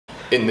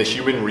In the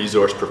human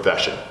resource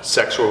profession,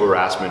 sexual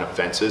harassment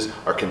offenses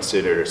are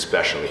considered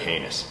especially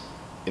heinous.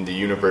 In the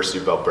University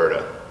of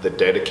Alberta, the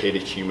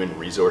dedicated human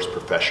resource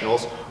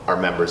professionals are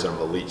members of an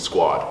elite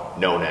squad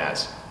known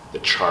as the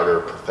Charter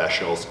of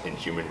Professionals in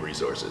Human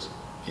Resources.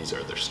 These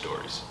are their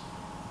stories.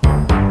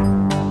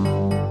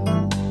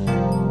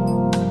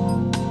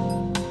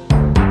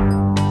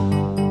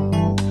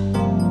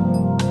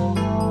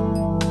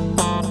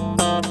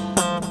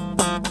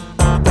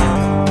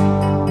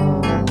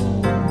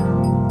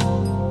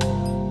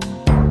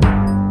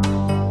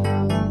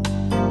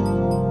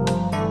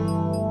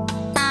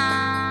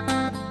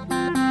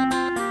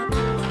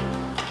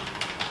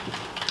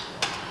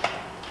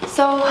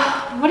 So,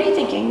 what are you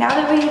thinking? Now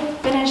that we've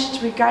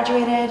finished, we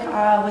graduated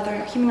with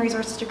our human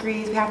resources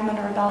degrees, we have them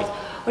under our belts,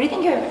 what do you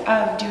think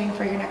of doing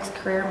for your next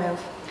career move?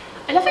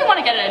 I definitely want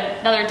to get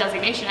another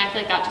designation. I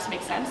feel like that just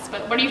makes sense.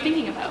 But what are you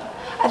thinking about?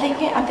 I'm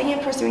thinking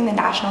of pursuing the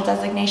national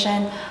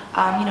designation,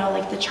 you know,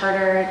 like the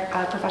Chartered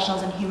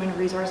Professionals in Human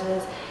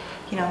Resources.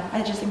 You know,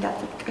 I just think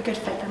that's like a good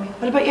fit for me.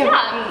 What about you?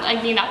 Yeah,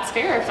 I mean, that's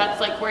fair if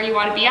that's like where you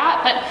want to be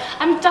at. But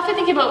I'm definitely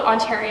thinking about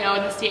Ontario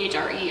and the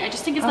CHRE. I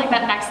just think it's like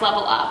that next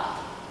level up.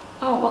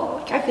 Oh, well,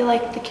 like, I feel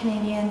like the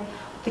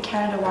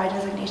Canada-wide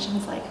designation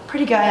is like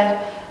pretty good,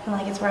 and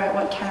like it's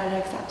what Canada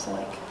accepts, so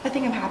like I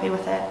think I'm happy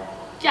with it.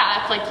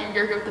 Yeah, if like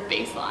you're good with the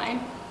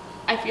baseline,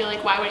 I feel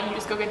like why wouldn't you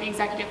just go get the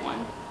executive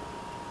one?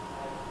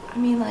 I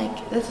mean,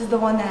 like, this is the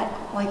one that,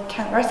 like,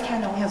 the rest of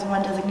Canada only has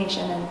one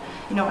designation, and,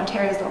 you know,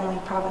 Ontario is the only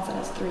province that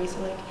has 3,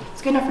 so like,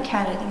 it's good enough for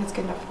Canada, I think it's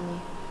good enough for me.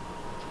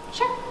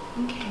 Sure.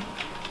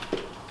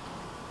 Okay.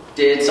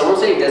 Did someone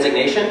say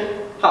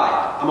designation?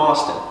 Hi, I'm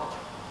Austin.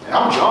 And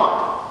I'm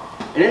John.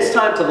 And it's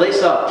time to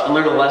lace up and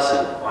learn a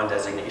lesson on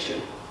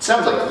designation.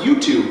 Sounds like you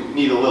two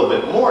need a little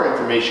bit more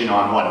information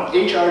on what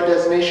an HR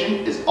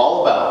designation is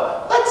all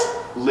about.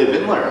 Let's live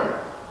and learn.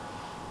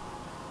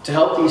 To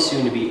help these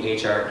soon-to-be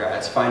HR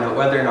grads find out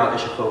whether or not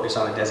they should focus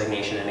on a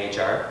designation in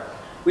HR,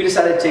 we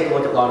decided to take a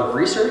look at a lot of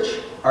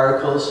research,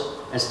 articles,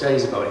 and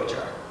studies about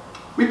HR.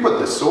 We put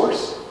the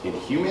source in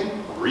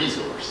human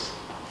resource.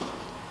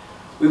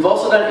 We've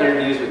also done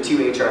interviews with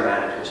 2 HR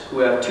managers who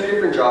have 2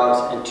 different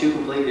jobs and 2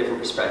 completely different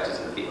perspectives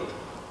in the field.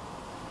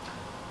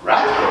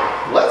 Right,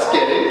 let's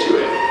get into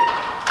it.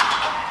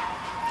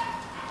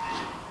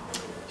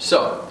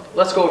 So,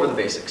 let's go over the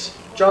basics.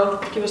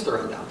 John, give us the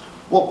rundown.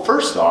 Well,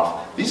 first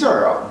off, these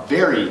are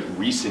very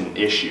recent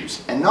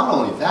issues. And not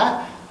only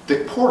that,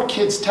 the poor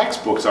kids'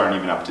 textbooks aren't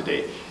even up to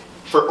date.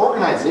 For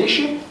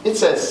organization, it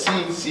says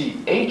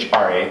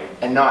CCHRA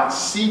and not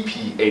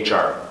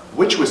CPHR,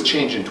 which was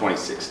changed in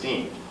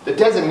 2016. The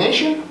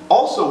designation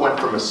also went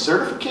from a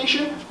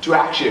certification to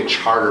actually a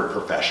chartered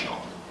professional.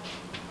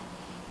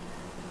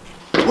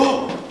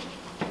 Whoa!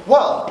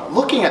 Well,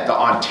 looking at the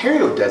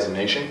Ontario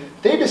designation,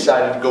 they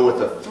decided to go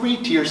with a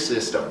 3-tier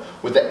system,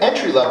 with the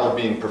entry level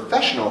being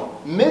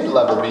professional,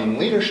 mid-level being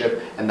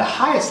leadership, and the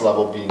highest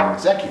level being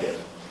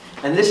executive.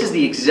 And this is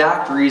the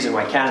exact reason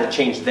why Canada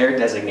changed their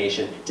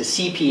designation to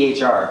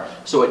CPHR,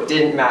 so it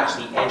didn't match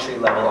the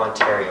entry-level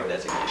Ontario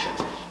designation.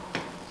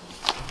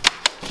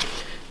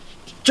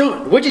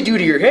 John, what'd you do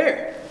to your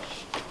hair?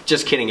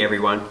 Just kidding,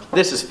 everyone.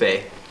 This is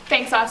Faye.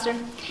 Thanks,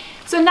 Austin.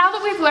 So now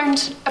that we've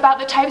learned about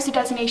the types of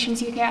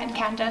designations you can get in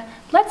Canada,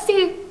 let's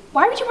see,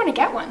 why would you want to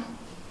get one?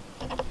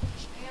 I am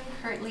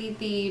currently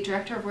the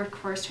Director of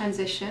Workforce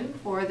Transition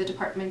for the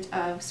Department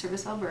of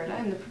Service Alberta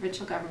in the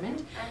provincial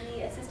government. I'm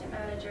the Assistant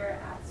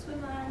Manager at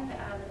Swimland,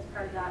 and as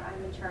part of that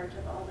I'm in charge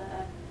of all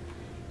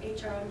the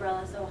HR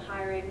umbrella, so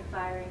hiring,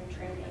 firing,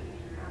 training,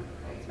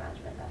 performance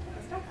management, that type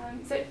of stuff.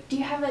 So do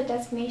you have a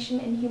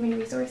designation in human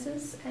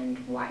resources, and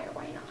why or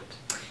why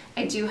not?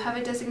 I do have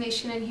a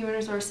designation in Human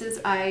Resources.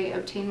 I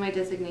obtained my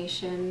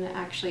designation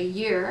actually a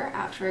year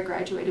after I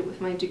graduated with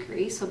my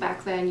degree. So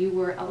back then you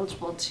were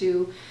eligible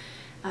to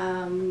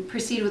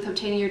proceed with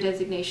obtaining your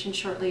designation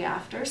shortly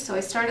after. So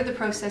I started the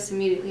process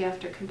immediately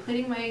after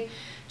completing my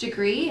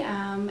degree,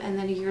 and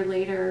then a year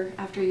later,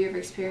 after a year of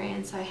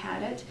experience, I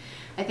had it.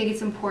 I think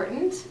it's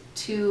important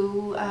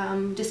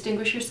to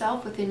distinguish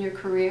yourself within your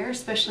career,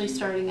 especially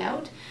starting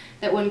out,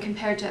 that when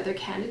compared to other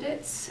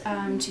candidates,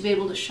 to be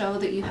able to show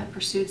that you have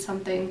pursued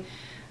something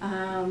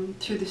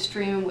through the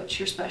stream in which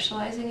you're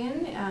specializing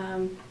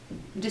in,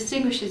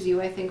 distinguishes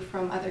you, I think,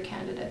 from other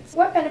candidates.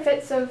 What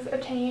benefits of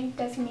obtaining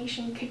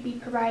designation could be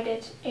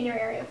provided in your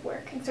area of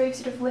work? And so we've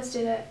sort of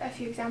listed a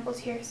few examples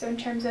here, so in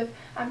terms of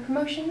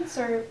promotions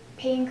or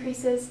pay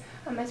increases,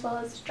 as well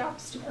as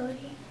job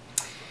stability.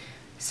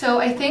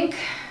 So I think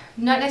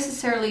not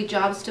necessarily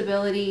job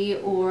stability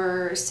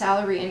or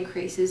salary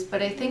increases,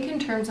 but I think in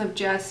terms of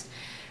just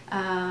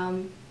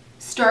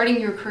starting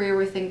your career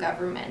within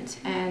government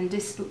and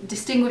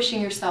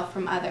distinguishing yourself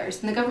from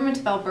others. In the Government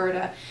of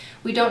Alberta,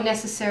 we don't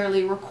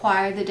necessarily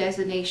require the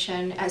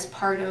designation as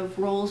part of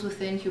roles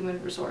within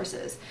human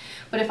resources.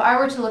 But if I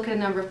were to look at a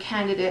number of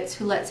candidates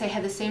who, let's say,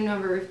 had the same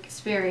number of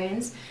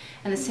experience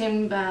and the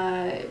same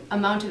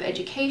amount of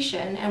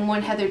education, and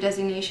one had their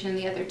designation and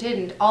the other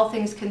didn't, all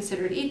things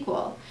considered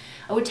equal,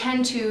 I would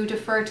tend to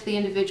defer to the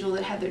individual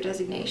that had their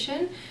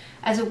designation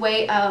as a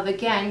way of,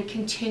 again,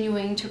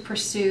 continuing to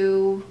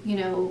pursue, you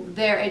know,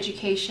 their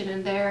education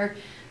and their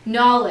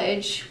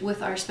knowledge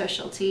with our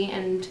specialty,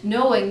 and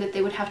knowing that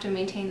they would have to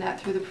maintain that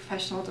through the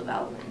professional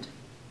development.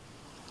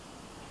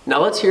 Now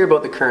let's hear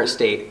about the current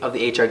state of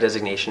the HR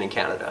designation in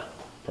Canada.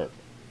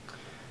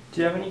 Do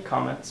you have any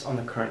comments on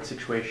the current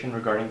situation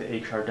regarding the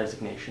HR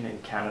designation in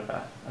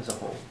Canada as a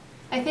whole?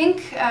 I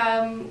think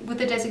with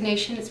the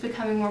designation, it's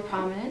becoming more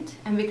prominent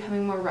and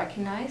becoming more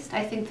recognized.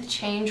 I think the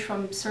change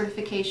from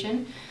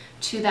certification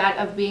to that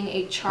of being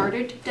a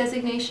chartered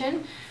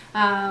designation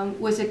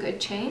was a good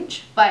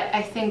change, but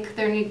I think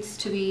there needs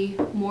to be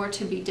more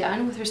to be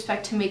done with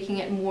respect to making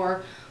it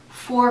more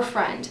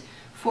forefront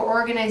for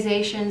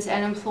organizations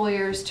and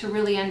employers to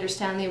really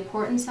understand the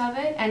importance of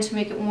it, and to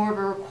make it more of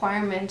a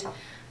requirement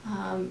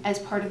as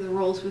part of the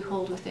roles we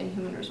hold within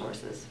human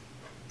resources.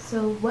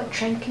 So what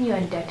trend can you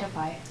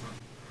identify?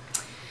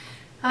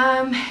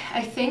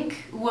 I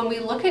think when we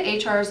look at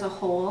HR as a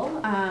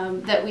whole,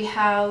 that we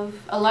have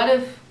a lot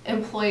of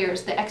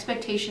employers, the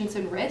expectations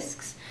and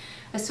risks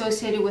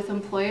associated with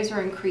employers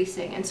are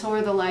increasing, and so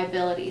are the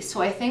liabilities.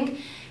 So I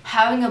think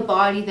having a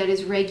body that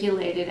is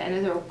regulated and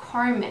is a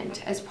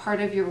requirement as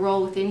part of your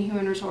role within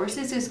human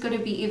resources is going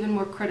to be even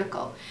more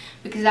critical,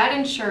 because that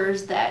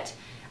ensures that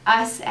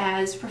us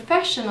as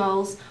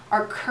professionals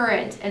are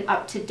current and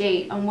up to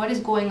date on what is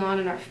going on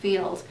in our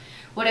field.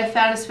 What I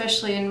found,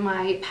 especially in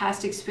my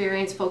past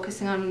experience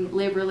focusing on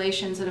labor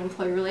relations and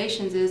employee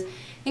relations, is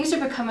things are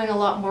becoming a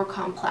lot more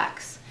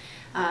complex.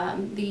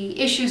 The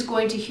issues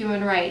going to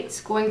human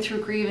rights, going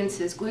through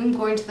grievances, going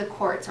to the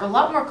courts are a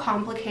lot more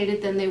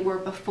complicated than they were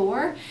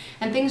before,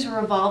 and things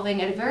are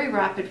evolving at a very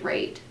rapid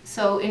rate.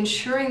 So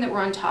ensuring that we're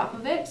on top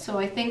of it. So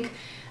I think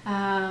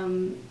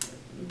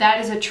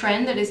that is a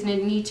trend that is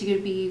need to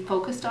be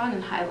focused on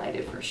and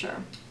highlighted for sure.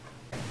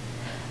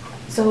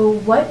 So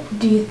what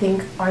do you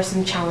think are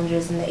some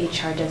challenges in the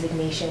HR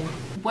designation?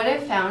 What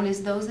I've found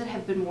is those that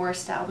have been more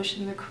established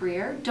in their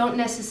career don't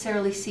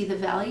necessarily see the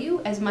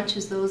value as much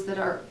as those that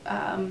are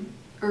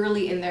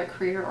early in their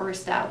career or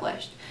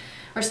established,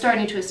 or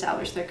starting to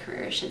establish their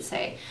career, I should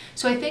say.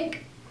 So I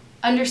think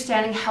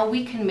understanding how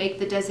we can make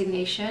the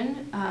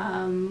designation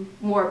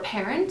more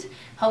apparent,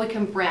 how we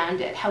can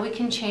brand it, how we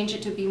can change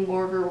it to be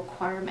more of a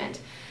requirement.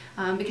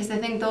 Because I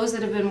think those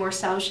that have been more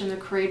established in their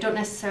career don't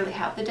necessarily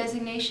have the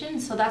designation,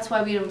 so that's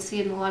why we don't see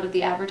it in a lot of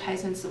the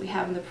advertisements that we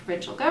have in the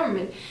provincial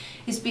government,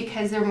 is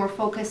because they're more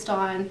focused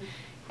on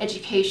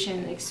education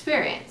and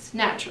experience,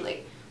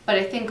 naturally. But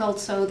I think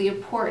also the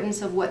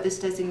importance of what this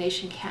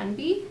designation can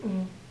be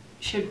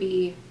should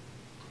be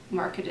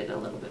marketed a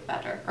little bit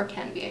better, or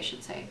can be, I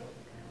should say.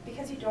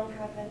 Because you don't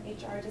have an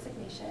HR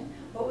designation,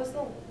 what was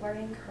the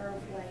learning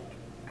curve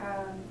like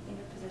in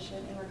your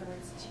position in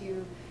regards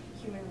to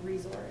human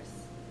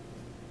resource?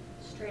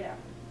 Straight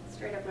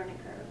up learning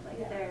curve. Like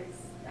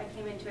I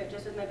came into it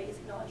just with my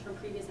basic knowledge from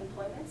previous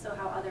employment, so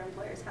how other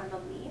employers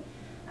handled me.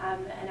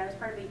 And I was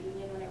part of a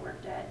union when I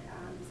worked at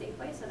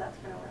Safeway, so that's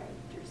kind of where I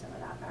drew some of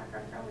that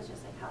background from, was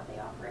just like how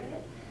they operated.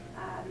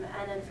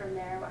 And then from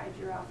there, I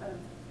drew off of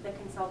the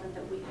consultant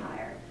that we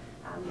hire.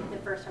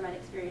 The first time I'd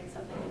experienced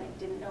something and I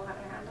didn't know how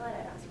to handle it,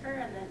 I'd ask her,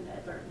 and then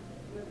I'd learn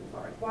moving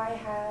forward. Why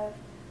have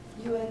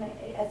you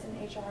as an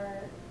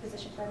HR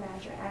position for a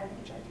manager and an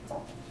HR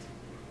consultant?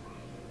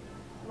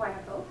 Why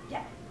have both?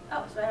 Yeah.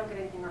 Oh, so I don't get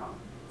anything wrong.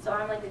 So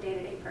I'm like the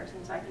day-to-day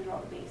person, so I can do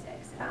all the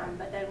basics.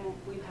 But then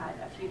we've had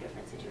a few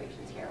different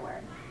situations here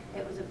where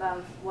it was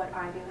above what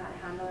I knew how to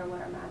handle or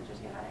what our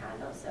managers knew how to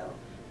handle. So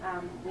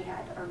we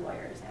had our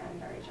lawyers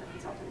and our HR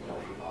consultant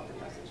both involved in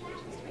those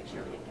situations to make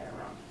sure we didn't get it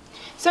wrong.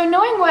 So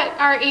knowing what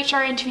our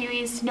HR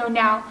interviewees know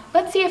now,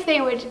 let's see if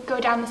they would go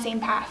down the same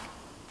path.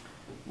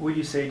 Will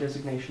you say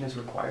designation is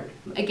required?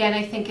 Again,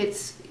 I think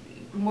it's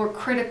more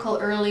critical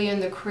early in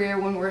the career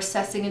when we're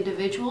assessing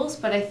individuals,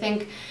 but I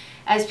think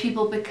as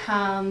people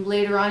become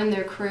later on in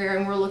their career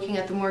and we're looking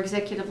at the more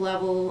executive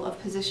level of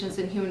positions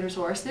in human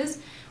resources,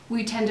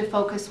 we tend to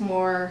focus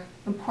more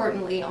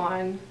importantly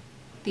on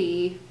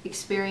the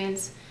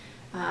experience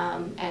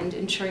and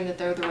ensuring that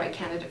they're the right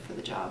candidate for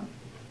the job.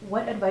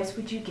 What advice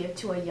would you give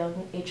to a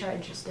young HR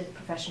interested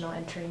professional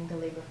entering the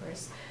labor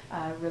force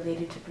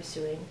related to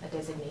pursuing a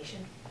designation?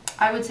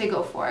 I would say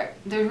go for it.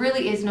 There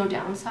really is no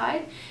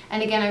downside.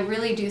 And again, I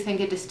really do think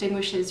it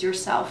distinguishes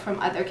yourself from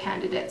other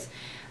candidates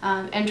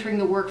entering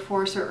the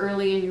workforce or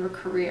early in your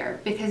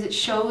career, because it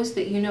shows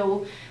that you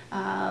know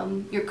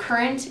you're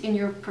current in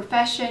your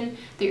profession,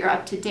 that you're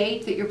up to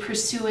date, that you're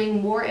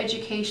pursuing more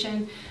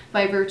education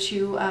by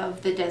virtue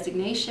of the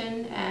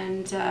designation.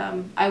 And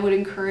I would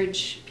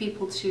encourage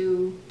people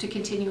to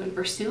continue and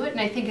pursue it.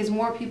 And I think as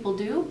more people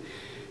do,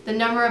 the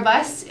number of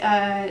us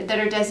that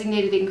are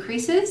designated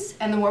increases,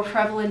 and the more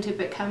prevalent it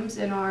becomes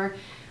in our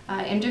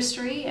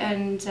industry,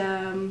 and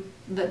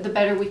the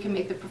better we can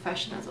make the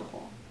profession as a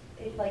whole.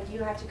 If like you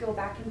had to go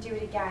back and do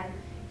it again,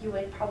 you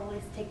would probably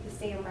take the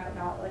same route,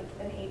 not like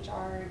an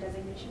HR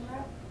designation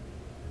route?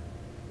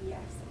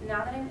 Yes.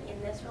 Now that I'm in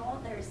this role,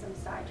 there's some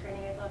side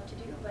training I'd love to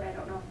do, but I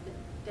don't know if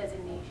the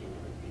designation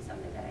would be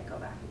something that I'd go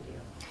back and do.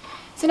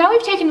 So now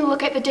we've taken a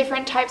look at the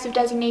different types of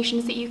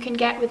designations that you can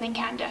get within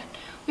Canada.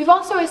 We've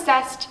also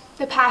assessed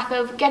the path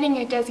of getting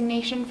a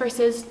designation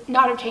versus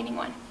not obtaining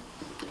one.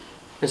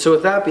 And so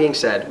with that being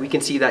said, we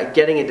can see that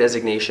getting a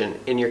designation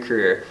in your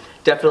career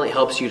definitely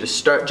helps you to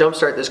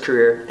jumpstart this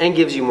career and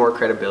gives you more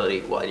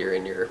credibility while you're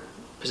in your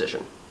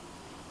position.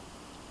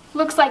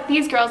 Looks like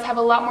these girls have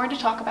a lot more to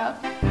talk about.